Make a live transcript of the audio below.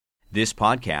This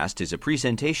podcast is a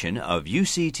presentation of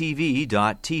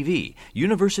UCTV.tv,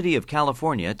 University of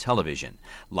California Television.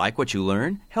 Like what you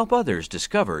learn? Help others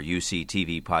discover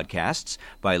UCTV podcasts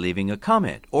by leaving a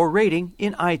comment or rating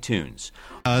in iTunes.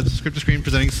 Script to Screen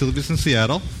presenting Sleepless in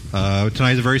Seattle.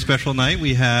 Tonight is a very special night.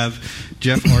 We have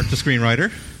Jeff Arch, the screenwriter,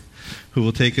 who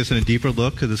will take us in a deeper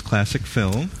look at this classic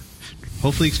film.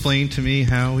 Hopefully explain to me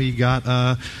how he got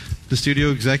the studio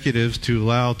executives to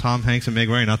allow Tom Hanks and Meg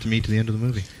Ryan not to meet to the end of the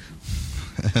movie.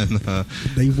 And,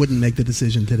 they wouldn't make the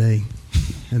decision today,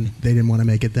 and they didn't want to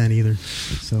make it then either.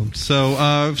 So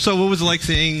what was it like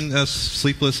seeing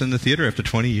Sleepless in the theater after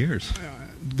 20 years?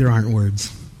 There aren't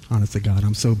words, honest to God.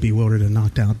 I'm so bewildered and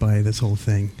knocked out by this whole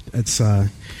thing. It's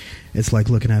like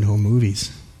looking at home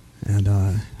movies. And,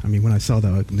 when I saw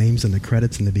the names and the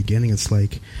credits in the beginning, it's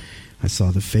like I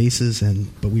saw the faces,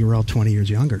 but we were all 20 years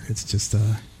younger. It's just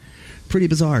pretty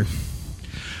bizarre.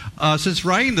 Since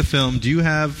writing the film, do you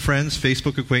have friends,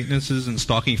 Facebook acquaintances, and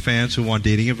stalking fans who want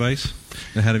dating advice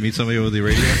on how to meet somebody over the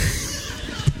radio?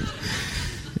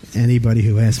 Anybody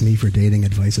who asks me for dating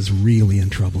advice is really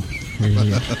in trouble.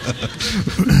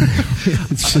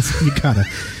 It's just, you gotta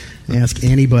ask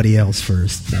anybody else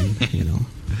first, and.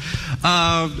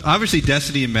 Obviously,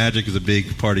 destiny and magic is a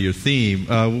big part of your theme.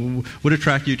 What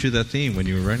attracted you to that theme when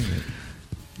you were writing it?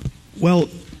 Well,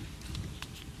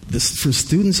 for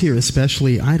students here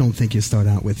especially, I don't think you start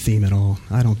out with theme at all.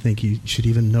 I don't think you should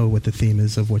even know what the theme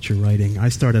is of what you're writing. I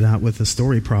started out with a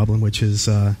story problem, which is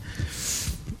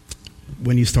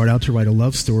when you start out to write a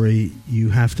love story,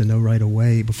 you have to know right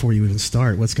away before you even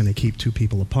start what's going to keep two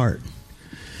people apart.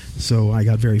 So I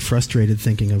got very frustrated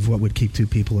thinking of what would keep two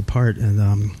people apart. And,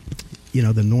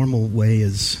 the normal way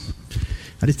is,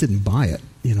 I just didn't buy it.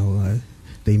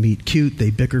 They meet cute, they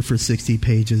bicker for 60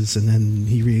 pages, and then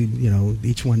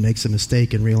each one makes a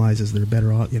mistake and realizes they're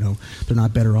better off, they're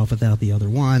not better off without the other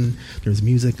one. There's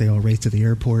music, they all race to the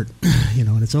airport,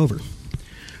 and it's over.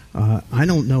 I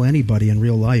don't know anybody in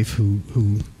real life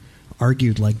who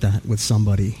argued like that with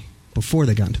somebody before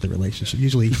they got into the relationship.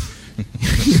 Usually,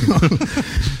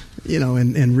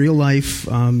 in real life,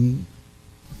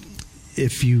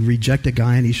 if you reject a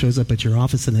guy and he shows up at your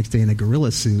office the next day in a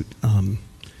gorilla suit,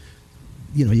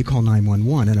 you call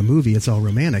 911. In a movie, it's all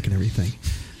romantic and everything.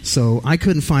 So I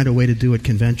couldn't find a way to do it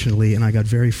conventionally, and I got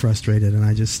very frustrated, and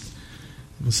I just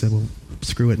said, well,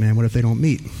 screw it, man. What if they don't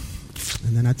meet?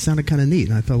 And then that sounded kind of neat,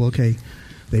 and I thought, well, okay,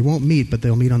 they won't meet, but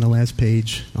they'll meet on the last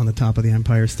page on the top of the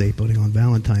Empire State Building on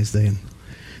Valentine's Day. And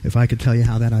if I could tell you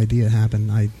how that idea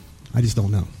happened, I just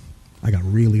don't know. I got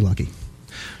really lucky.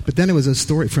 But then it was a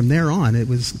story. From there on, it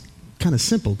was kind of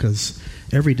simple, because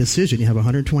every decision, you have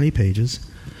 120 pages,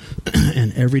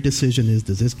 and every decision is,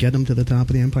 does this get them to the top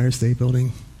of the Empire State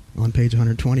Building on page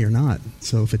 120 or not?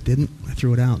 So if it didn't, I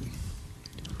threw it out.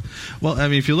 Well,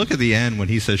 if you look at the end when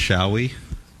he says, shall we?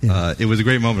 Yeah. It was a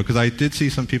great moment, because I did see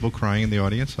some people crying in the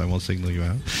audience, so I won't signal you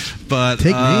out. But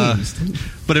take names.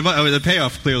 But the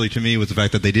payoff clearly to me was the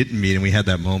fact that they didn't meet and we had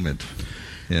that moment.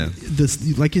 Yeah.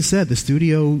 Like you said, the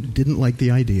studio didn't like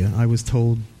the idea. I was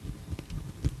told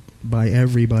by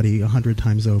everybody 100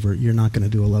 times over, you're not going to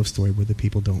do a love story where the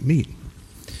people don't meet.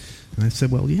 And I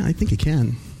said, well, yeah, I think you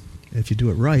can if you do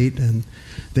it right. And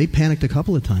they panicked a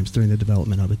couple of times during the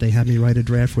development of it. They had me write a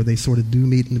draft where they sort of do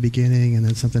meet in the beginning, and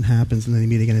then something happens, and then they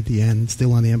meet again at the end,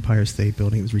 still on the Empire State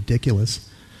Building. It was ridiculous,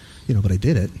 but I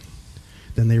did it.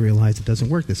 Then they realized it doesn't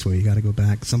work this way. You got to go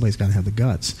back. Somebody's got to have the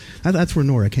guts. That's where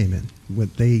Nora came in.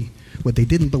 What they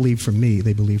didn't believe from me,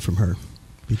 they believed from her,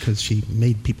 because she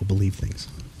made people believe things.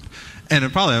 And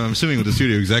I'm assuming with the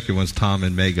studio executive, once Tom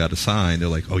and Meg got assigned, they're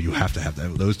like, oh, you have to have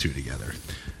those two together.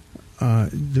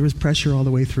 There was pressure all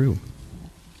the way through.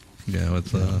 Yeah,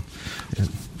 it's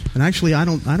and actually, I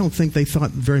don't think they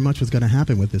thought very much was going to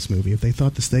happen with this movie. If they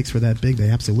thought the stakes were that big, they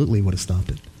absolutely would have stopped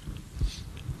it.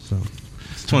 So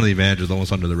it's one of the advantages,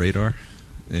 almost under the radar.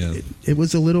 Yeah, it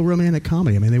was a little romantic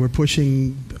comedy. They were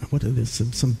pushing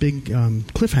some big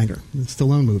cliffhanger, the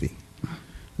Stallone movie.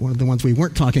 One of the ones we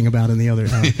weren't talking about in the other.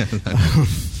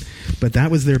 But that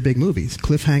was their big movies.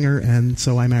 Cliffhanger and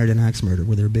So I Married an Axe Murderer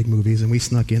were their big movies, and we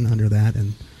snuck in under that,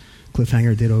 and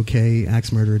Cliffhanger did okay,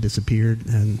 Axe Murderer disappeared,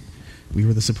 and we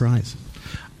were the surprise.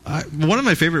 One of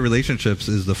my favorite relationships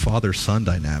is the father-son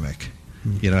dynamic.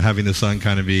 Having the son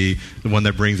kind of be the one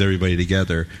that brings everybody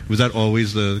together. Was that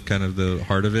always the kind of the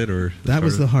heart of it, or that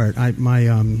was the heart? My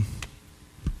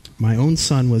own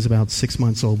son was about 6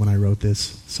 months old when I wrote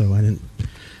this, so I didn't.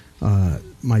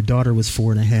 My daughter was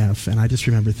 4.5, and I just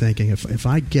remember thinking, if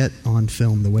I get on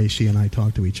film the way she and I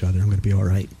talk to each other, I'm going to be all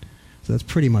right. So that's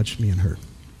pretty much me and her.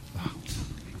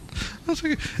 That's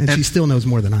okay. And she still knows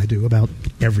more than I do about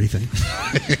everything.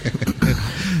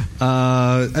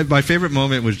 My favorite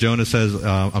moment was Jonah says,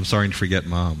 "I'm starting to forget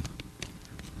Mom."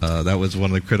 That was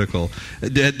one of the critical.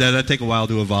 Did that take a while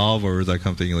to evolve, or was that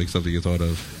something you thought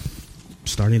of?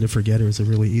 Starting to forget her is a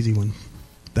really easy one.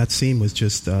 That scene was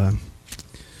just once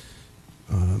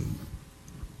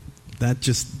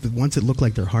it looked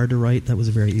like they're hard to write, that was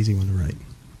a very easy one to write.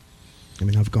 I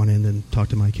mean, I've gone in and talked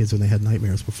to my kids when they had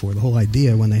nightmares before. The whole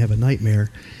idea when they have a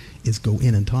nightmare is go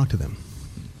in and talk to them.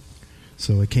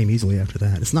 So it came easily after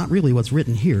that. It's not really what's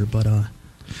written here, but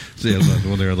so yeah,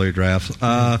 when they were late drafts.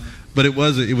 But it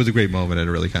was a great moment, and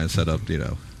it really kind of set up,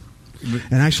 And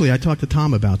actually, I talked to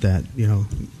Tom about that.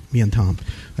 Me and Tom.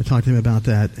 I talked to him about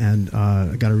that, and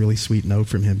I got a really sweet note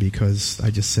from him because I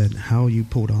just said how you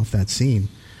pulled off that scene,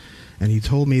 and he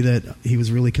told me that he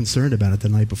was really concerned about it the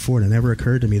night before. And it never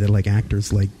occurred to me that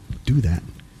actors do that.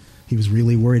 He was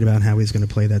really worried about how he was going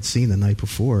to play that scene the night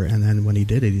before, and then when he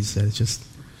did it, he said it's just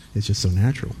so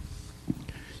natural.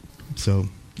 So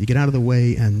you get out of the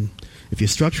way, and if you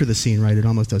structure the scene right, it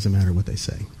almost doesn't matter what they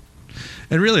say.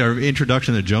 And really, our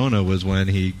introduction to Jonah was when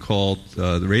he called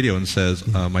the radio and says,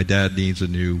 my dad needs a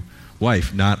new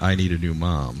wife, not I need a new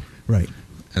mom. Right.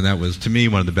 And that was, to me,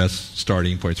 one of the best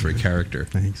starting points for a character.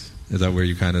 Thanks. Is that where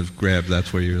you kind of grabbed,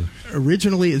 that's where you're...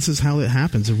 Originally, this is how it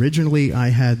happens. Originally, I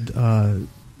had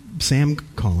Sam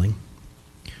calling,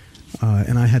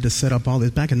 and I had to set up all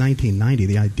this. Back in 1990,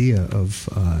 the idea of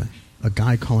a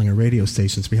guy calling a radio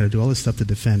station, so we had to do all this stuff to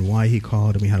defend why he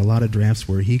called, and we had a lot of drafts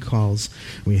where he calls.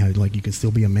 We had, you can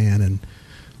still be a man and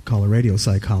call a radio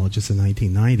psychologist in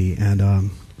 1990,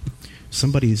 and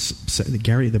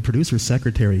Gary, the producer's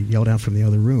secretary, yelled out from the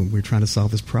other room, we were trying to solve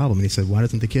this problem, and he said, why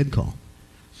doesn't the kid call?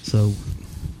 So,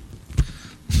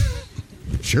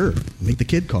 sure, make the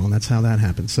kid call, and that's how that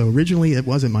happened. So originally it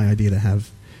wasn't my idea to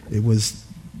have, it was,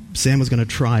 Sam was going to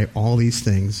try all these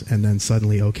things, and then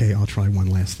suddenly, okay, I'll try one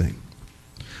last thing.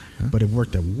 Huh? But it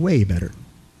worked out way better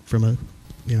from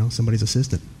somebody's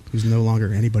assistant, who's no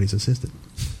longer anybody's assistant.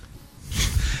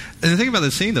 And the thing about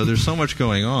this scene, though, there's so much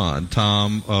going on.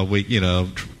 Tom,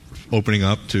 opening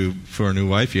up for a new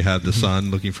wife. You have the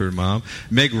son looking for a mom.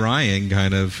 Meg Ryan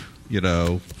kind of,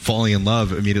 falling in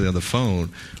love immediately on the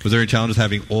phone. Was there any challenges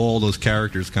having all those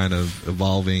characters kind of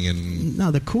evolving? And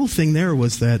no, the cool thing there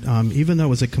was that even though it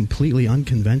was a completely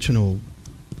unconventional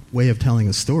way of telling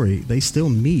a story, they still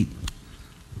meet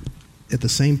at the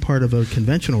same part of a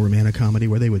conventional romantic comedy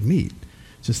where they would meet.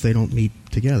 Just they don't meet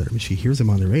together. I mean, she hears them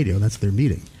on the radio. That's their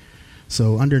meeting.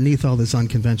 So underneath all this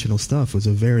unconventional stuff was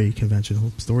a very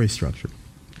conventional story structure.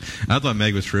 I thought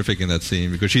Meg was terrific in that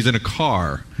scene because she's in a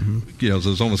car. Mm-hmm. So it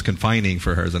was almost confining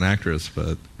for her as an actress,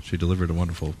 but she delivered a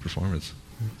wonderful performance.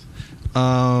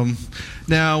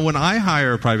 Now, when I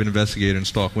hire a private investigator and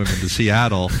stalk women to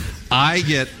Seattle, I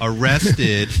get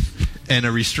arrested and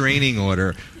a restraining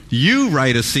order. You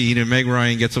write a scene and Meg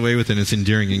Ryan gets away with it, and it's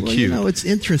endearing and cute. It's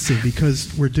interesting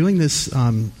because we're doing this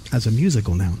as a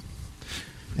musical now.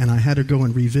 And I had to go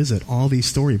and revisit all these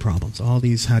story problems, all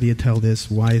these, how do you tell this,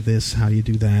 why this, how do you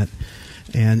do that?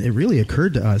 And it really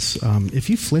occurred to us, if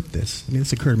you flip this,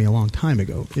 this occurred to me a long time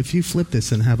ago, if you flip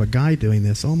this and have a guy doing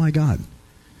this, oh my God.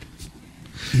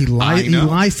 He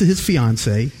lies to his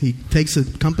fiancée. He takes a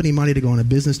company money to go on a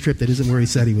business trip that isn't where he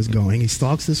said he was going. He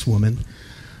stalks this woman.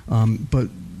 But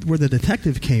where the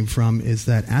detective came from is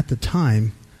that at the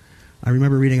time, I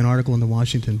remember reading an article in the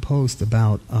Washington Post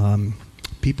about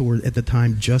people were at the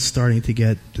time just starting to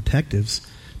get detectives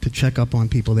to check up on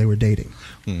people they were dating.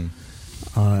 And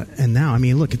now,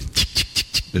 look,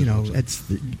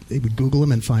 they would Google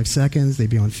them in 5 seconds. They'd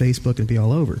be on Facebook and be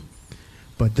all over.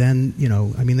 But then,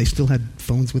 they still had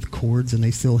phones with cords, and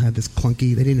they still had this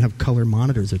clunky. They didn't have color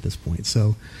monitors at this point.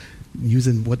 So,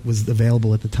 using what was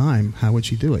available at the time, how would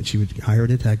she do it? She would hire a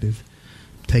detective,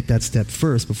 take that step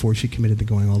first before she committed to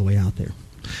going all the way out there.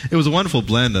 It was a wonderful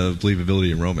blend of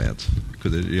believability and romance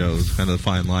because it was kind of a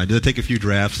fine line. Did it take a few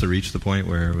drafts to reach the point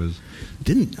where it was?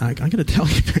 I got to tell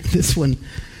you, this one,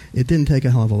 it didn't take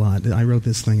a hell of a lot. I wrote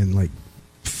this thing in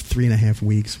 3.5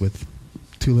 weeks with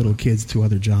 2 little kids, 2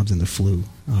 other jobs, and the flu.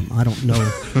 I don't know.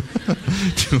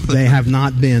 They have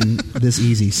not been this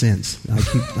easy since.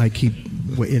 I keep,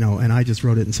 and I just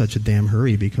wrote it in such a damn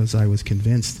hurry because I was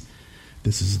convinced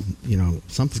this is,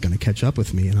 something's going to catch up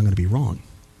with me and I'm going to be wrong.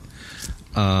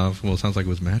 Well, it sounds like it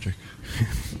was magic.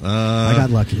 I got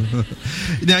lucky.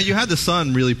 Now, you had the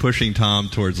son really pushing Tom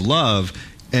towards love,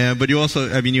 but you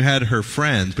also, you had her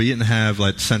friends, but you didn't have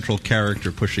central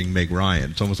character pushing Meg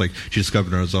Ryan. It's almost like she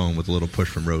discovered her own with a little push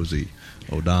from Rosie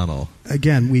O'Donnell.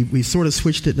 Again, we sort of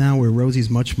switched it now where Rosie's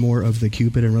much more of the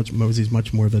Cupid and Rosie's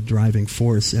much more of the driving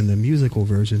force in the musical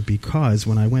version because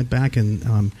when I went back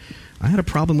and I had a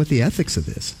problem with the ethics of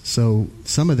this. So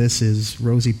some of this is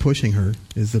Rosie pushing her,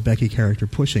 is the Becky character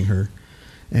pushing her,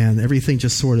 and everything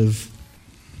just sort of,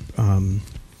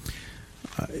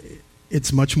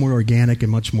 it's much more organic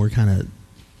and much more kind of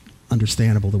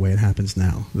understandable the way it happens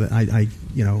now. I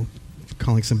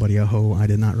calling somebody a hoe, I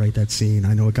did not write that scene.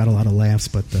 I know it got a lot of laughs,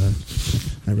 but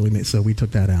so we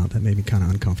took that out. That made me kind of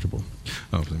uncomfortable.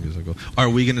 Oh, for the musical. Are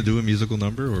we going to do a musical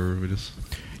number, or we just...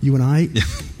 You and I? Yeah.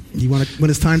 You want to? When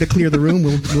it's time to clear the room,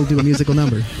 we'll do a musical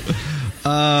number.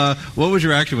 What was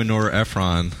your reaction when Nora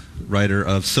Ephron, writer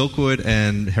of Silkwood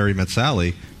and Harry Met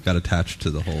Sally, got attached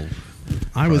to the whole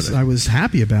project? I was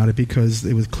happy about it because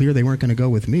it was clear they weren't going to go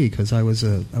with me because I was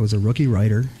a rookie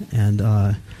writer, and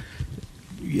I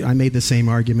made the same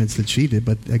arguments that she did.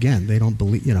 But again, they don't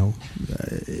believe.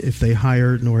 If they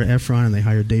hire Nora Ephron and they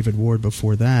hired David Ward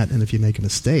before that, and if you make a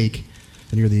mistake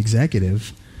and you're the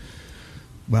executive,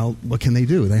 well, what can they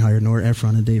do? They hired Nora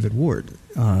Ephron and David Ward.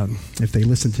 If they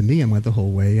listened to me and went the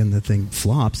whole way and the thing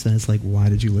flops, then it's like, why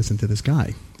did you listen to this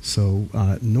guy? So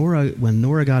when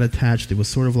Nora got attached, it was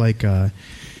sort of like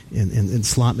in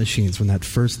slot machines when that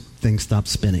first thing stopped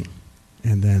spinning.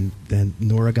 And then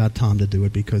Nora got Tom to do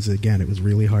it because, again, it was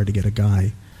really hard to get a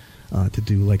guy to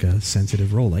do like a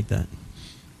sensitive role like that.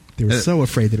 They were so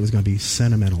afraid that it was going to be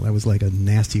sentimental. That was like a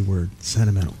nasty word,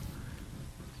 sentimental.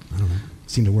 I don't know.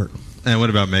 It seemed to work. And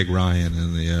what about Meg Ryan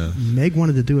and the... Meg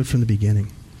wanted to do it from the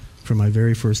beginning. From my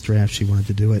very first draft, she wanted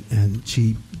to do it, and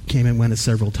she came and went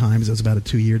several times. It was about a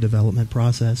 2-year development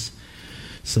process.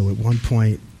 So at one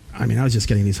point, I was just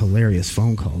getting these hilarious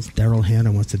phone calls. Daryl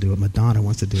Hannah wants to do it. Madonna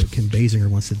wants to do it. Kim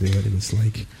Basinger wants to do it. It was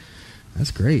like,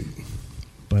 that's great.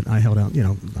 But I held out,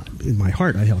 in my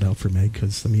heart, I held out for Meg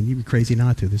because, you'd be crazy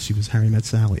not to. She was Harry Met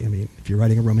Sally. If you're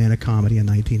writing a romantic comedy in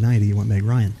 1990, you want Meg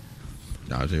Ryan.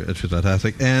 No, it's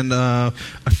fantastic. And A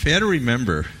Fair to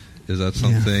Remember, is that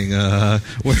something... Yeah.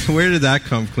 Where did that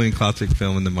come, clean classic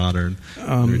film in the modern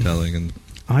retelling? And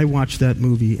I watched that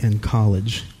movie in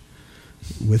college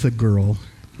with a girl,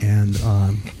 and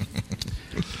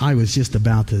I was just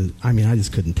about to... I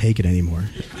just couldn't take it anymore.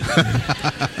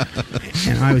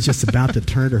 And I was just about to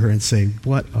turn to her and say,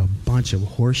 what a bunch of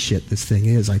horse shit this thing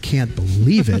is. I can't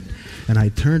believe it. And I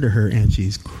turned to her, and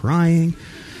she's crying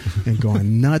and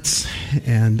going nuts.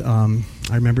 And I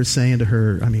remember saying to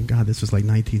her, this was like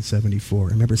 1974.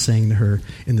 I remember saying to her,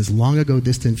 in this long ago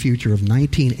distant future of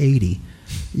 1980,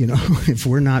 if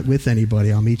we're not with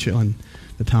anybody, I'll meet you on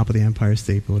the top of the Empire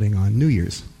State Building on New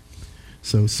Year's.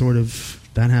 So sort of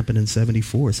that happened in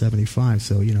 74, 75.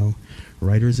 So,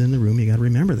 writers in the room, you got to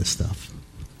remember this stuff.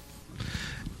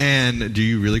 And do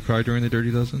you really cry during The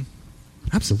Dirty Dozen?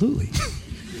 Absolutely.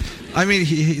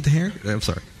 I'm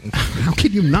sorry. How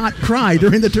can you not cry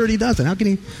during The Dirty Dozen? How can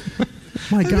you...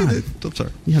 My God. I'm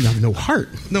sorry. You have no heart.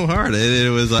 No heart.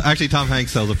 It was... actually, Tom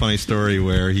Hanks tells a funny story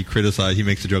where he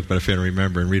makes a joke about A Fair to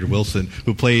Remember, and Rita Wilson,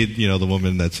 who played, the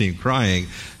woman that seemed crying,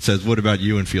 says, what about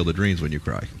you in Field of Dreams when you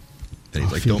cry? And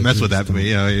he's like, don't mess with that to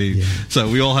me. Yeah. So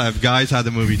we all have... Guys had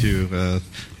the movie, too.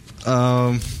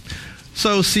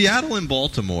 So Seattle and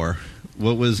Baltimore...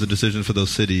 What was the decision for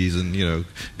those cities, and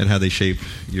and how they shape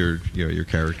your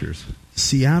characters?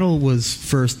 Seattle was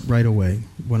first right away.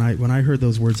 When I heard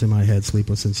those words in my head,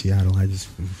 Sleepless in Seattle, I just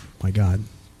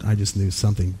knew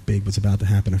something big was about to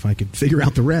happen. If I could figure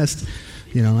out the rest,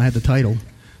 I had the title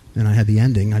and I had the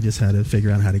ending. I just had to figure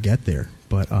out how to get there.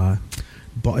 But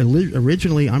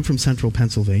originally, I'm from Central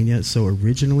Pennsylvania, so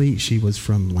originally she was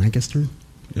from Lancaster,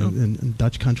 in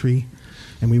Dutch country,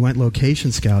 and we went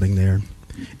location scouting there.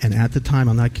 And at the time,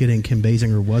 I'm not kidding, Kim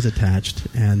Basinger was attached,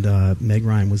 and Meg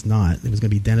Ryan was not. It was going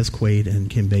to be Dennis Quaid and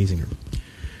Kim Basinger.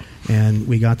 And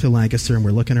we got to Lancaster, and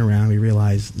we're looking around. We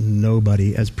realized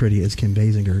nobody as pretty as Kim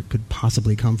Basinger could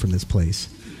possibly come from this place.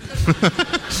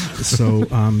 So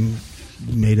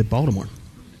we made it Baltimore.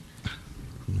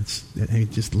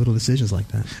 Just little decisions like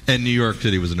that. And New York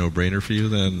City was a no-brainer for you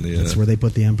then? That's where they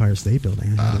put the Empire State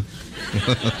Building.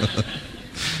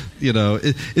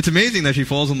 It's amazing that she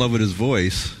falls in love with his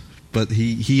voice, but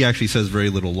he actually says very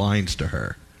little lines to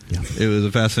her. Yeah. It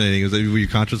was fascinating. Were you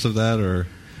conscious of that, or?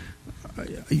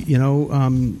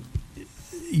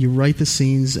 You write the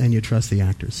scenes and you trust the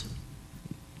actors.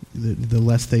 The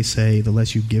less they say, the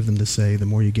less you give them to say, the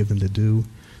more you give them to do,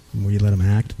 the more you let them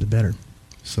act, the better.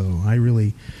 So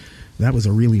that was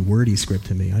a really wordy script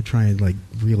to me. I try and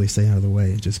really stay out of the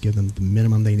way and just give them the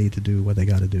minimum they need to do what they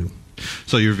got to do.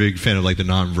 So you're a big fan of the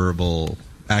nonverbal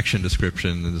action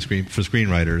description and for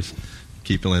screenwriters,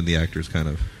 keeping the actors kind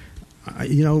of. At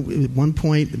one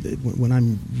point when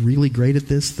I'm really great at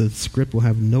this, the script will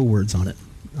have no words on it.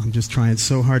 I'm just trying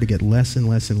so hard to get less and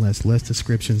less and less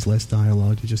descriptions, less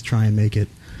dialogue, to just try and make it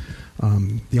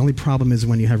The only problem is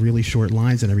when you have really short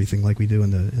lines and everything, like we do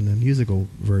in the musical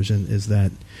version, is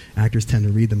that actors tend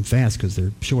to read them fast because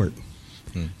they're short.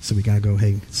 So we got to go,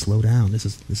 hey, slow down. This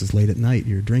is late at night.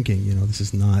 You're drinking. This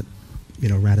is not,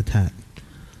 rat-a-tat.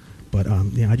 But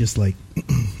I just like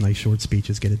nice short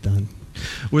speeches. Get it done.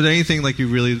 Were there anything like you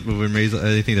really were amazed?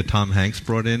 Anything that Tom Hanks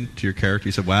brought in to your character?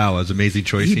 You said, "Wow, it was an amazing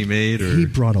choice he made." Or? He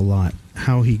brought a lot.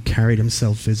 How he carried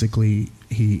himself physically.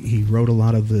 He wrote a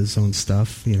lot of his own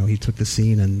stuff. He took the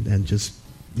scene and just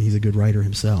he's a good writer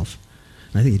himself.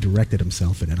 And I think he directed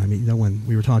himself in it. I mean, no one.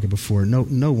 We were talking before.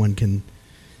 No one can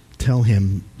tell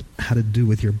him how to do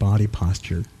with your body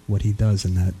posture what he does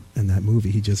in that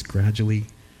movie. He just gradually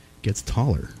gets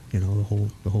taller.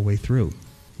 The whole way through.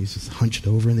 He's just hunched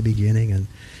over in the beginning, and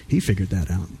he figured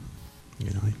that out.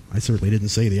 I certainly didn't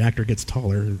say the actor gets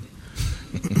taller.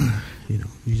 You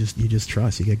just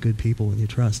trust. You get good people and you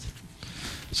trust.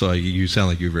 So you sound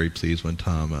like you were very pleased when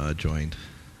Tom joined.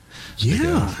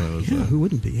 Yeah, who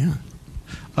wouldn't be? Yeah.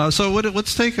 So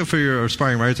let's take for your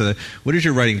aspiring writer. What is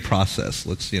your writing process?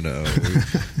 Let's we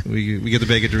get the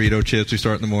bag of Dorito chips. We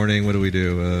start in the morning. What do we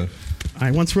do? I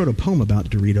once wrote a poem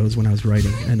about Doritos when I was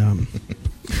writing, and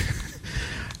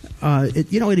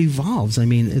it evolves. I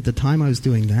mean, at the time I was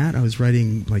doing that, I was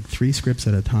writing like 3 scripts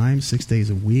at a time, 6 days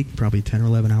a week, probably 10 or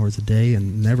 11 hours a day,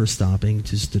 and never stopping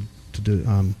just to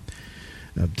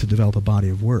develop a body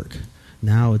of work.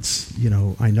 Now it's,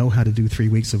 I know how to do 3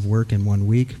 weeks of work in 1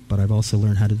 week, but I've also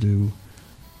learned how to do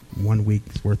 1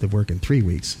 week's worth of work in 3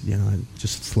 weeks. I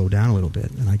just slow down a little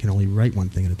bit, and I can only write one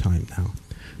thing at a time now.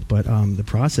 But the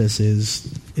process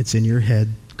is, it's in your head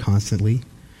constantly.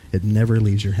 It never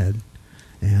leaves your head.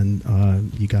 And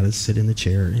you got to sit in the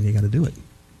chair and you got to do it.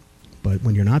 But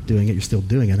when you're not doing it, you're still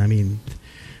doing it. I mean,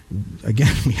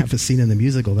 again, we have a scene in the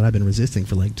musical that I've been resisting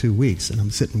for like 2 weeks, and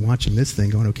I'm sitting watching this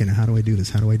thing going, okay, now how do I do this?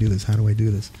 How do I do this? How do I do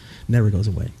this? Never goes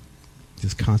away.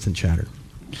 Just constant chatter.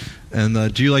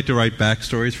 And do you like to write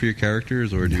backstories for your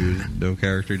characters, or do you, no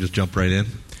character, just jump right in?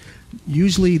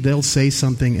 Usually they'll say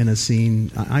something in a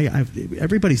scene.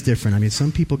 Everybody's different. I mean,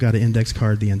 some people got to index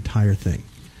card the entire thing.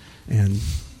 And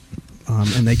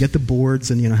they get the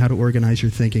boards and how to organize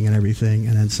your thinking and everything.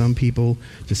 And then some people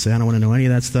just say, I don't want to know any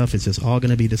of that stuff. It's just all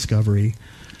going to be discovery.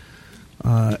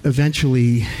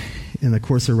 Eventually, in the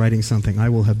course of writing something, I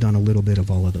will have done a little bit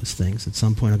of all of those things. At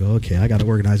some point, I go, okay, I got to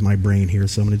organize my brain here,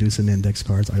 so I'm going to do some index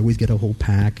cards. I always get a whole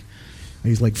pack. I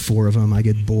use like 4 of them. I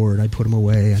get bored. I put them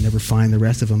away. I never find the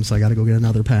rest of them, so I got to go get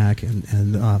another pack.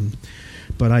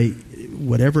 But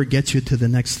whatever gets you to the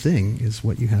next thing is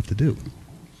what you have to do.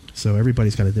 So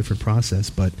everybody's got a different process,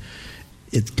 but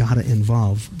it's got to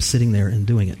involve sitting there and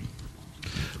doing it.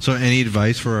 So any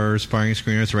advice for our aspiring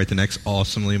screenwriters to write the next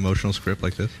awesomely emotional script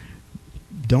like this?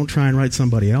 Don't try and write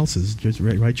somebody else's. Just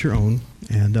write your own,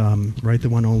 and write the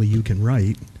one only you can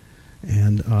write.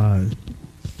 And,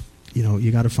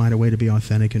 you got to find a way to be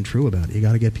authentic and true about it. You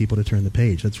got to get people to turn the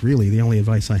page. That's really the only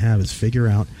advice I have, is figure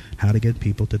out how to get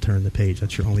people to turn the page.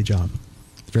 That's your only job.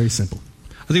 It's very simple.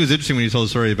 I think it was interesting when you told the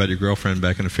story about your girlfriend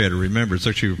back in the fair to remember. It's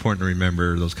actually important to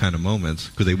remember those kind of moments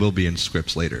because they will be in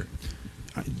scripts later.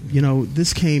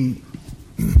 This came...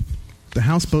 The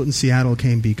houseboat in Seattle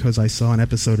came because I saw an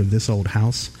episode of This Old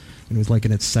House, and it was like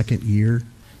in its second year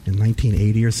in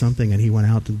 1980 or something, and he went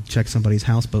out to check somebody's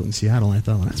houseboat in Seattle, and I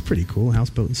thought, well, that's pretty cool,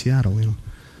 houseboat in Seattle,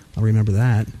 I'll remember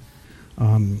that.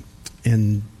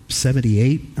 In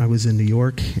 78, I was in New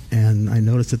York, and I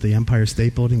noticed that the Empire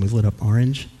State Building was lit up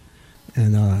orange.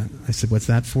 And I said, what's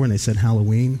that for? And they said,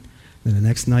 Halloween. And the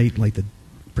next night, like the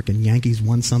frickin' Yankees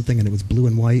won something, and it was blue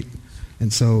and white.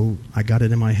 And so I got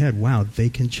it in my head, wow, they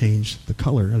can change the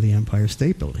color of the Empire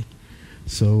State Building.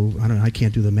 So, I don't know, I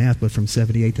can't do the math, but from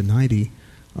 78 to 90,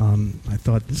 I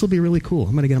thought, this will be really cool.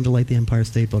 I'm going to get them to light the Empire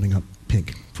State Building up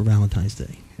pink for Valentine's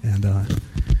Day. And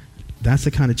that's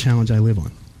the kind of challenge I live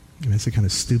on. And that's the kind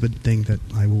of stupid thing that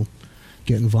I will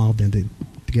get involved in to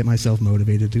get myself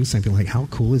motivated to do something. Like, how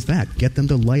cool is that? Get them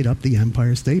to light up the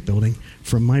Empire State Building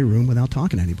from my room without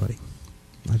talking to anybody.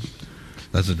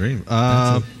 That's a dream.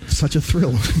 Such a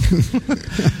thrill.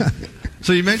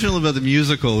 So you mentioned a little bit about the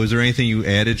musical. Was there anything you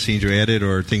added, scenes you added,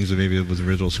 or things that maybe it was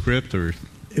original script? Or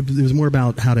it was more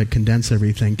about how to condense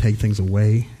everything, take things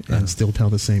away, and still tell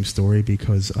the same story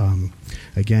because,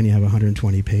 again, you have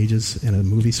 120 pages in a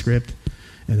movie script.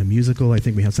 In a musical, I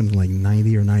think we have something like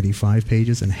 90 or 95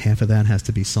 pages, and half of that has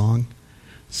to be song.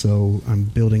 So I'm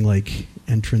building like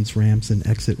entrance ramps and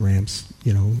exit ramps,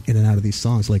 in and out of these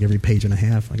songs. Like every page and a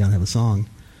half, I got to have a song.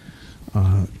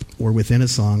 Or within a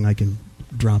song, I can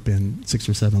drop in 6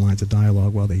 or 7 lines of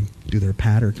dialogue while they do their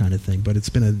patter kind of thing. But it's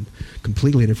been a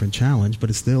completely different challenge, but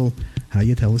it's still how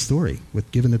you tell a story.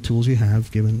 Given the tools you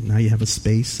have, now you have a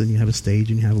space and you have a stage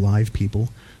and you have live people,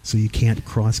 so you can't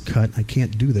cross-cut. I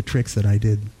can't do the tricks that I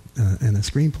did in a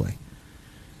screenplay.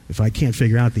 If I can't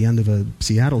figure out the end of a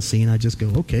Seattle scene, I just go,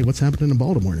 okay, what's happening in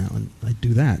Baltimore now? And I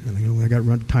do that. And I go, I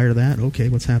got tired of that. Okay,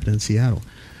 what's happening in Seattle?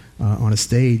 On a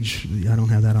stage, I don't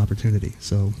have that opportunity.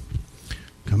 So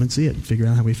come and see it. Figure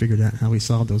out how we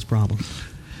solved those problems.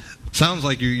 Sounds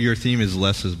like your theme is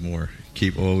less is more.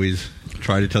 Always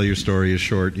try to tell your story as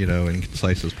short, and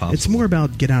concise as possible. It's more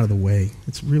about get out of the way.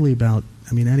 It's really about,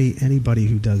 anybody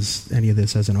who does any of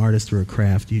this as an artist or a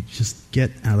craft, you just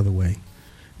get out of the way.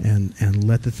 And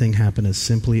let the thing happen as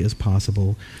simply as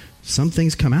possible. Some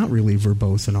things come out really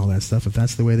verbose and all that stuff. If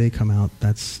that's the way they come out,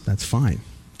 that's fine.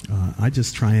 I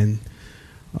just try and,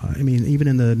 even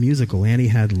in the musical, Annie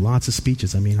had lots of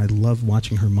speeches. I love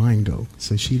watching her mind go.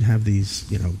 So she'd have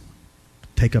these,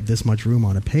 take up this much room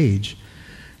on a page.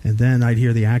 And then I'd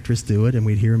hear the actress do it, and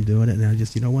we'd hear him doing it, and I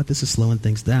just, this is slowing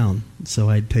things down. So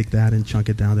I'd take that and chunk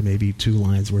it down to maybe 2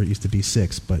 lines where it used to be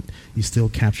 6, but you still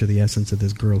capture the essence of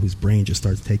this girl whose brain just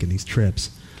starts taking these trips.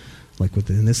 Like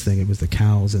in this thing, it was the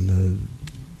cows and the,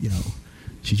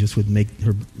 she just would make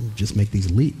these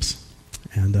leaps.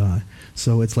 And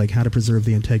so it's like how to preserve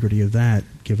the integrity of that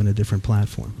given a different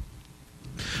platform.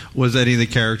 Was any of the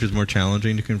characters more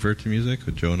challenging to convert to music?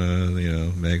 With Jonah,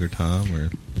 Meg or Tom? Or?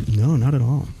 No, not at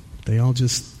all. They all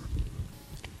just,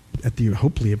 at the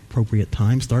hopefully appropriate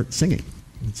time, start singing.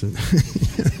 So,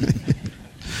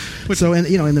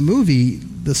 in the movie,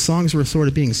 the songs were sort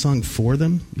of being sung for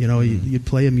them. You'd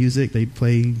play a music, they'd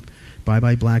play Bye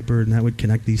Bye Blackbird, and that would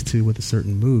connect these two with a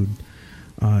certain mood.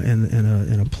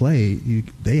 In a play,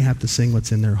 they have to sing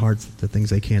what's in their hearts, the things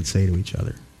they can't say to each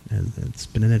other. And it's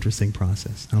been an interesting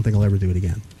process. I don't think I'll ever do it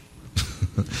again.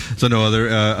 So no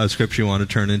other scripts you want to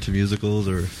turn into musicals?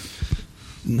 Or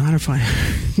not if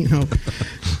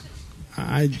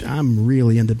I'm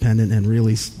really independent and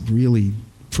really, really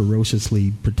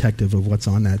ferociously protective of what's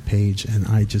on that page, and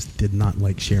I just did not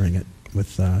like sharing it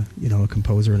with a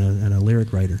composer and a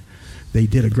lyric writer. They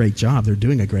did a great job. They're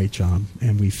doing a great job,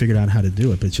 and we figured out how to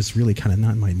do it, but it's just really kind of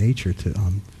not in my nature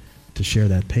to share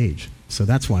that page. So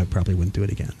that's why I probably wouldn't do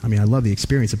it again. I love the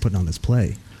experience of putting on this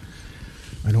play.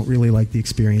 I don't really like the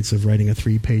experience of writing a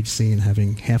 3-page scene,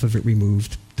 having half of it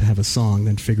removed to have a song,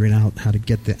 then figuring out how to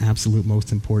get the absolute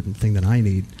most important thing that I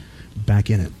need back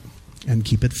in it, and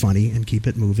keep it funny and keep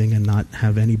it moving and not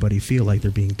have anybody feel like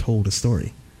they're being told a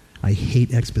story. I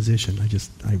hate exposition. I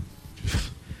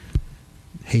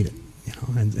hate it.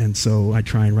 And so I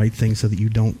try and write things so that you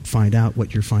don't find out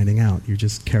what you're finding out. You're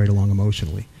just carried along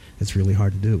emotionally. It's really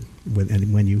hard to do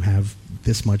when you have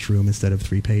this much room instead of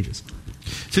 3 pages.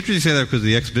 It's interesting you say that because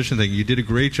the exhibition thing, you did a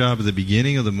great job at the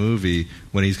beginning of the movie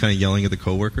when he's kind of yelling at the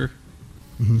coworker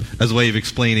as a way of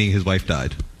explaining his wife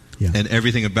died. Yeah. And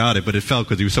everything about it, but it felt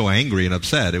because he was so angry and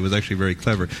upset. It was actually very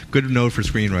clever. Good note for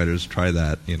screenwriters. Try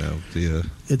that. An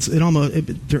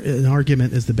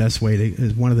argument is the best way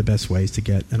is one of the best ways to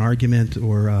get an argument,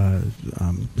 or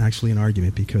actually an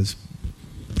argument, because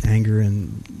anger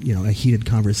and a heated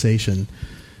conversation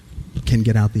can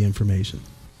get out the information.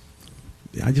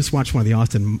 I just watched one of the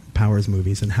Austin Powers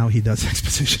movies, and how he does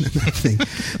exposition in that thing.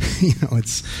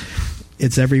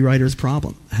 It's every writer's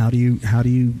problem. How do you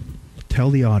tell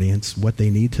the audience what they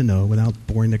need to know without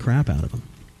boring the crap out of them?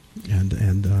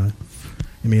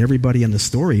 And everybody in the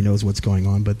story knows what's going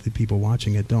on, but the people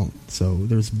watching it don't. So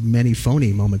there's many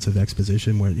phony moments of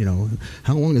exposition where,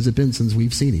 how long has it been since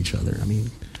we've seen each other?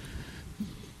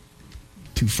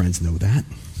 2 friends know that.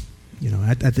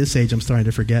 At this age, I'm starting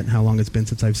to forget how long it's been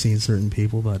since I've seen certain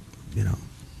people, but,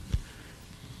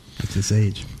 at this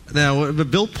age. Now,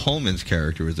 Bill Pullman's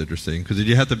character was interesting, because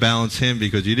you had to balance him,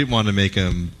 because you didn't want to make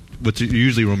him what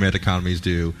usually romantic comedies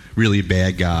do, really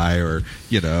bad guy, or,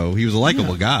 he was a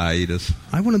likable guy.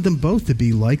 I wanted them both to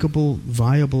be likable,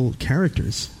 viable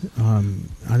characters. I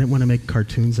didn't want to make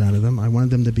cartoons out of them. I wanted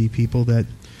them to be people that,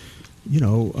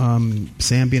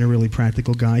 Sam being a really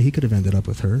practical guy, he could have ended up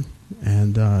with her.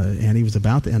 And Annie was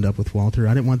about to end up with Walter.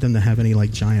 I didn't want them to have any,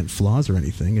 giant flaws or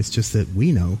anything. It's just that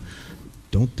we know,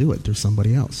 don't do it. There's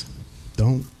somebody else.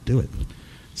 Don't do it.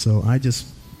 So I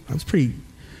was pretty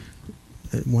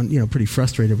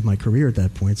frustrated with my career at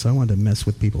that point, so I wanted to mess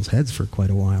with people's heads for quite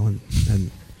a while, and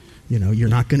you're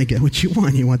not going to get what you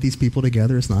want. You want these people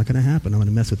together, it's not going to happen. I'm going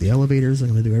to mess with the elevators, I'm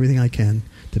going to do everything I can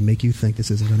to make you think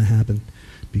this isn't going to happen,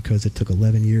 because it took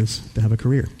 11 years to have a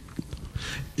career.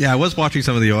 Yeah, I was watching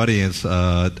some of the audience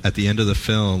at the end of the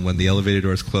film when the elevator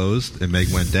doors closed and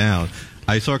Meg went down.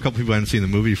 I saw a couple people who hadn't seen the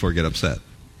movie before get upset,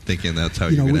 thinking that's how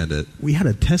you could end it. We had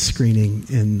a test screening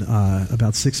in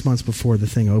about 6 months before the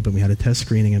thing opened. We had a test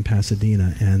screening in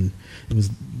Pasadena, and it was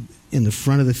in the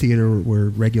front of the theater were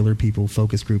regular people,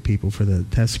 focus group people for the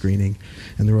test screening,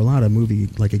 and there were a lot of movie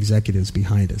executives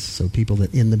behind us, so people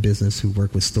that in the business who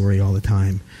work with story all the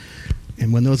time.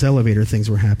 And when those elevator things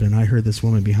were happening, I heard this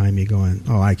woman behind me going,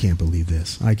 "Oh, I can't believe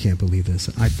this. I can't believe this.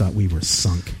 I thought we were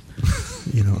sunk."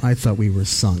 I thought we were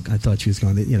sunk. I thought she was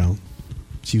going to,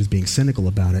 she was being cynical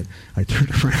about it. I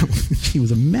turned around. She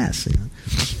was a mess.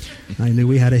 I knew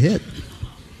we had a hit.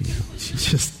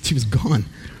 She was gone.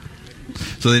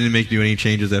 So they didn't do any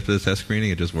changes after the test screening?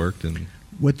 It just worked? And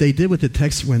what they did with the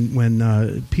text,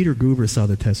 when Peter Gruber saw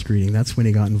the test screening, that's when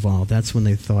he got involved. That's when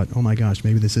they thought, oh my gosh,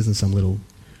 maybe this isn't some little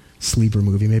sleeper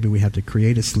movie. Maybe we have to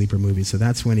create a sleeper movie. So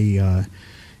that's when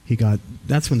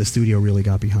that's when the studio really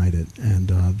got behind it. And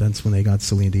that's when they got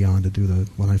Celine Dion to do the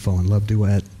When I Fall in Love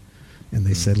duet. And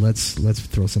they said, let's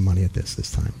throw some money at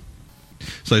this time.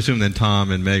 So I assume then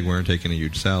Tom and Meg weren't taking a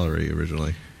huge salary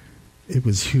originally. It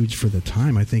was huge for the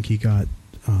time. I think he got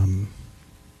 $7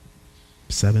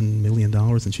 million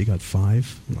and she got $5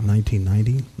 million,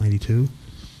 1990, 92.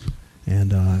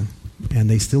 And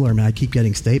they still are mad. I keep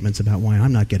getting statements about why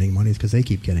I'm not getting money. It's because they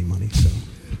keep getting money. So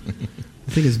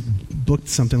the thing is booked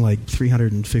something like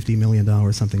 $350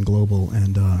 million, something global,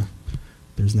 and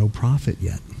there's no profit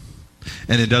yet.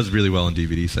 And it does really well in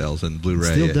DVD sales and Blu-ray.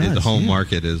 It still does, the home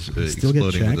market is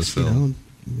exploding with this film.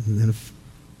 And if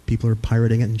people are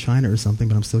pirating it in China or something,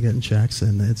 but I'm still getting checks,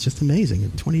 and it's just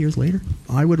amazing. 20 years later,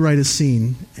 I would write a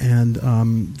scene, and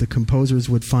the composers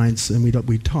would find, and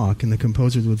we'd talk, and the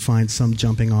composers would find some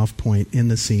jumping off point in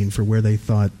the scene for where they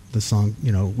thought the song,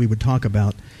 we would talk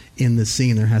about in the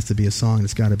scene, there has to be a song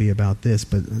that's got to be about this,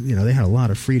 but they had a lot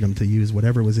of freedom to use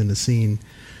whatever was in the scene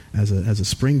as a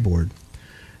springboard.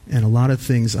 And a lot of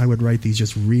things, I would write these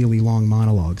just really long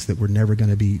monologues that were never going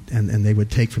to be, and they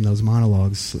would take from those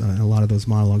monologues, and a lot of those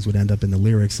monologues would end up in the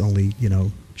lyrics, only,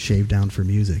 shaved down for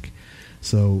music.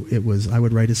 So I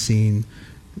would write a scene,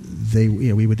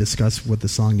 we would discuss what the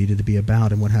song needed to be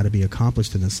about and what had to be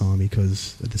accomplished in the song,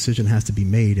 because a decision has to be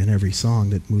made in every song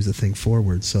that moves the thing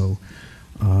forward. So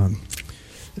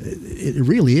it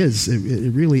really is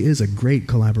a great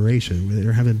collaboration.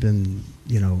 There haven't been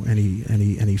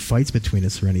any fights between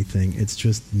us or anything. It's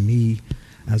just me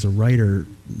as a writer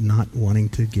not wanting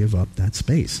to give up that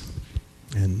space.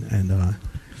 And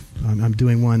I'm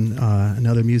doing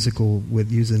another musical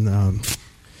with using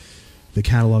the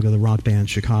catalog of the rock band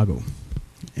Chicago.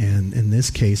 And in this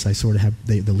case, I sort of have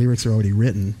the lyrics are already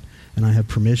written, and I have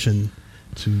permission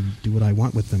to do what I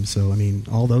want with them. So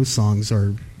all those songs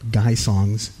are guy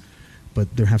songs,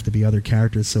 but there have to be other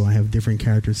characters, so I have different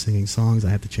characters singing songs. I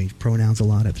have to change pronouns a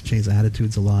lot. I have to change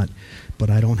attitudes a lot, but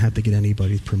I don't have to get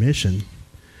anybody's permission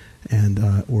and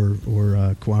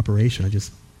or cooperation. I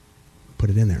just put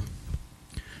it in there.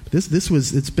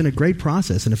 It's been a great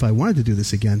process, and if I wanted to do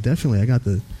this again, definitely I got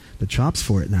the chops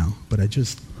for it now, but I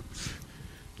just,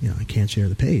 I can't share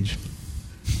the page.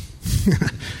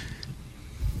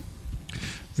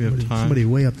 We have time. Somebody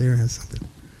way up there has something.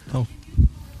 Oh.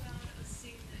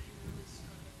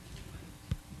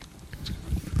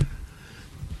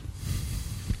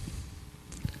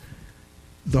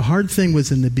 The hard thing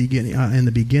was in the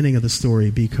beginning of the story,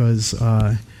 because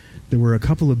there were a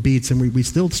couple of beats, and we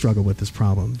still struggle with this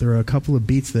problem. There are a couple of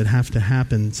beats that have to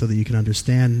happen so that you can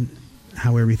understand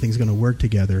how everything's going to work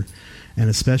together, and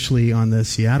especially on the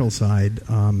Seattle side,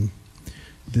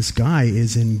 this guy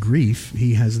is in grief.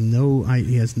 He has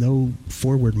no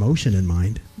forward motion in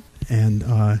mind,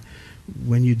 and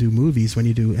when you do movies, when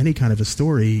you do any kind of a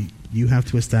story, you have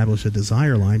to establish a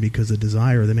desire line, because the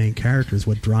desire of the main character is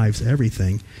what drives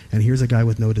everything. And here's a guy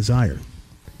with no desire.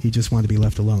 He just wanted to be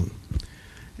left alone.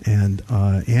 And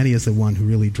Annie is the one who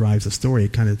really drives the story.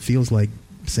 It kind of feels like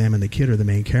Sam and the kid are the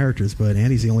main characters, but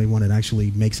Annie's the only one that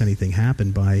actually makes anything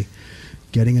happen by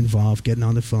getting involved, getting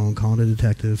on the phone, calling a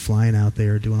detective, flying out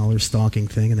there, doing all her stalking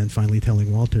thing, and then finally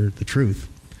telling Walter the truth.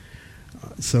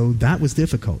 So that was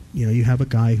difficult. You have a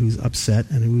guy who's upset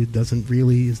and who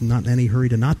is not in any hurry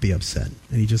to not be upset,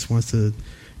 and he just wants to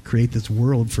create this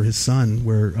world for his son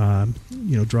where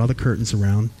draw the curtains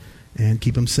around and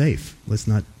keep him safe. Let's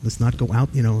not go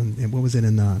out. And what was it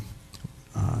in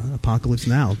Apocalypse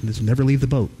Now? Just never leave the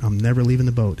boat. I'm never leaving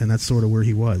the boat, and that's sort of where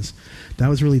he was. That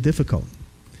was really difficult,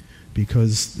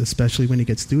 because especially when you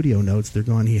get studio notes, they're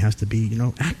going, he has to be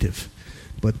active,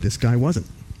 but this guy wasn't.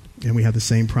 And we have the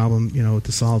same problem,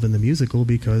 to solve in the musical,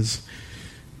 because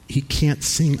he can't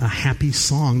sing a happy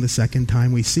song the second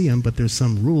time we see him, but there's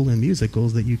some rule in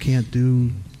musicals that you can't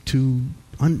do two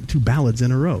ballads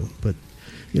in a row. But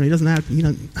he doesn't have.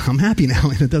 I'm happy now,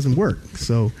 and it doesn't work.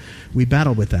 So we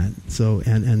battled with that. So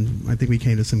and I think we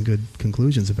came to some good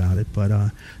conclusions about it.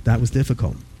 But that was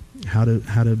difficult. How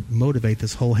to motivate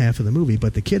this whole half of the movie.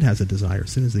 But the kid has a desire.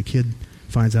 As soon as the kid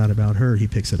finds out about her, he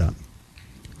picks it up.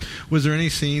 Was there any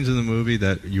scenes in the movie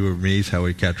that you were amazed how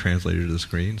it got translated to the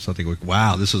screen? Something like,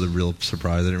 wow, this was a real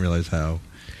surprise. I didn't realize how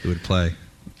it would play.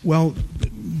 Well,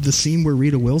 the scene where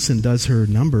Rita Wilson does her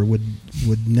number would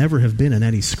never have been in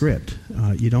any script.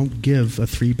 You don't give a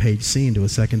 3-page scene to a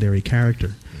secondary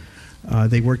character.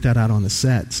 They worked that out on the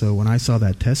set. So when I saw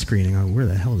that test screening, I went, where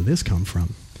the hell did this come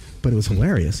from? But it was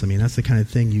hilarious. I mean, that's the kind of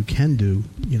thing you can do,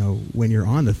 when you're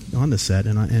on the set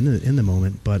and in the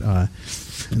moment. But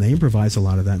and they improvised a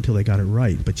lot of that until they got it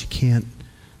right. But you can't.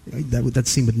 That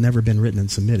scene would never been written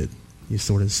and submitted. You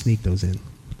sort of sneak those in.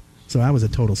 So that was a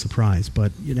total surprise.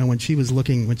 But when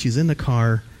she's in the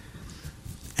car,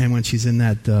 and when she's in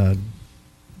that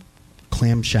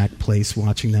clam shack place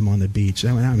watching them on the beach,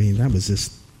 I mean, that was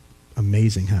just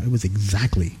amazing. How it was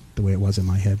exactly the way it was in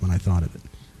my head when I thought of it.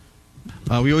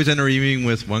 We always end our evening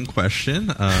with one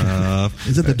question.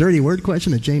 Is it the dirty word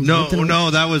question that James? No,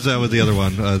 that was the other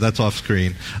one. That's off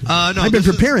screen. No, I've been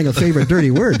preparing a favorite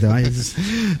dirty word, though.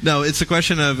 No, it's a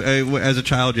question of as a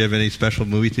child, do you have any special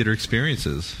movie theater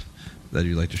experiences that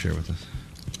you'd like to share with us?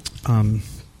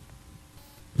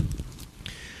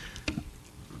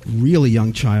 Really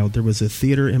young child, there was a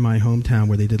theater in my hometown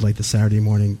where they did like the Saturday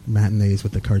morning matinees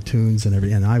with the cartoons and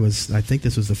everything. And I think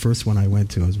this was the first one I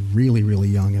went to. I was really, really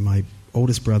young, and my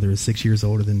oldest brother is 6 years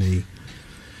older than me.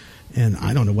 And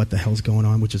I don't know what the hell's going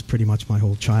on, which is pretty much my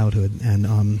whole childhood. And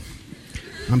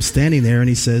I'm standing there, and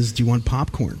he says, "Do you want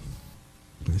popcorn?"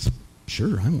 And I said,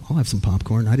 "Sure, I'll have some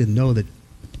popcorn." I didn't know that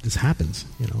this happens,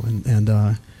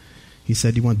 And he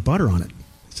said, "Do you want butter on it?"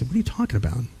 I said, "What are you talking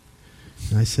about?"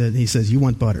 And he says, "You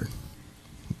want butter."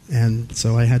 And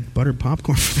so I had buttered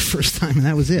popcorn for the first time, and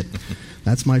that was it.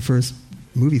 That's my first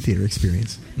movie theater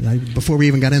experience. Before we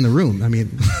even got in the room, I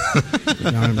mean,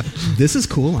 this is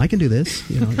cool. I can do this,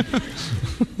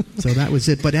 So that was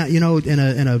it. But in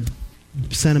a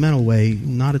sentimental way,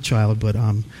 not a child, but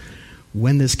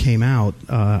when this came out,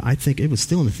 I think it was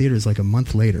still in the theaters like a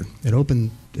month later. It opened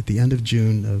at the end of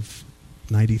June of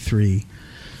 '93.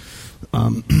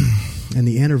 And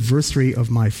the anniversary of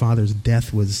my father's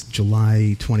death was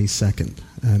July 22nd,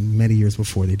 many years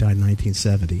before. They died in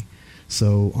 1970.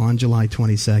 So on July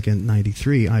 22nd,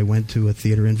 93, I went to a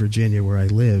theater in Virginia where I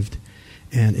lived,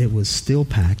 and it was still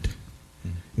packed.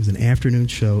 It was an afternoon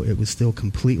show. It was still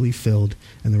completely filled,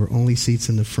 and there were only seats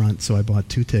in the front, so I bought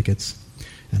 2 tickets,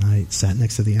 and I sat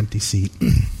next to the empty seat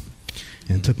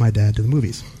and took my dad to the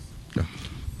movies.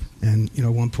 And, at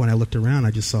one point I looked around,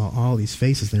 I just saw all these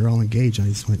faces. They were all engaged, and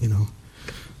I just went,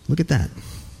 look at that.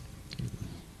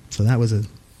 So that was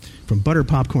from butter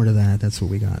popcorn to that's what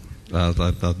we got.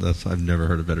 I've never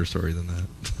heard a better story than that.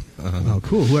 Oh,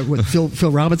 cool.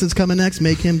 Phil Robinson's coming next?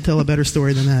 Make him tell a better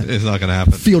story than that. It's not going to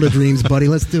happen. Field of Dreams, buddy.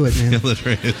 Let's do it, man. Field of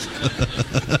Dreams.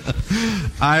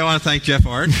 I want to thank Jeff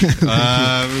Arch.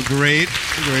 Great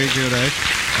Q&A.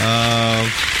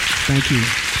 Thank you.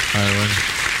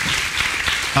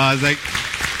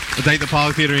 Thank the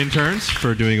Pollock Theater interns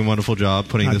for doing a wonderful job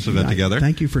putting this event together.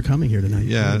 Thank you for coming here tonight.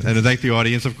 Yeah, and to thank the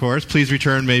audience, of course. Please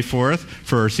return May 4th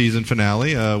for our season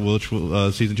finale,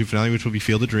 season 2 finale, which will be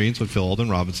Field of Dreams with Phil Alden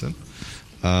Robinson.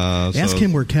 Ask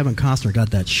him where Kevin Costner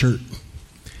got that shirt.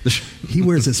 He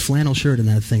wears this flannel shirt in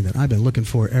that thing that I've been looking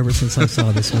for ever since I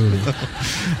saw this movie.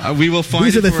 We will find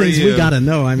These are the for things you. We got to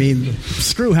know. I mean,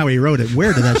 screw how he wrote it.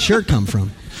 Where did that shirt come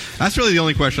from? That's really the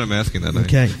only question I'm asking that night.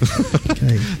 Okay.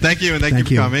 Thank you, and thank you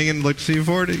for coming, and look to see you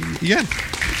forward again.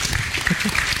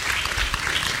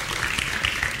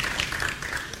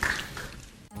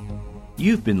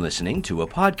 You've been listening to a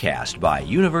podcast by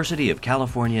University of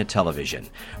California Television.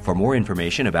 For more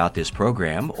information about this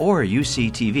program or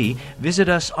UCTV, visit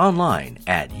us online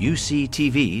at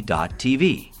uctv.tv.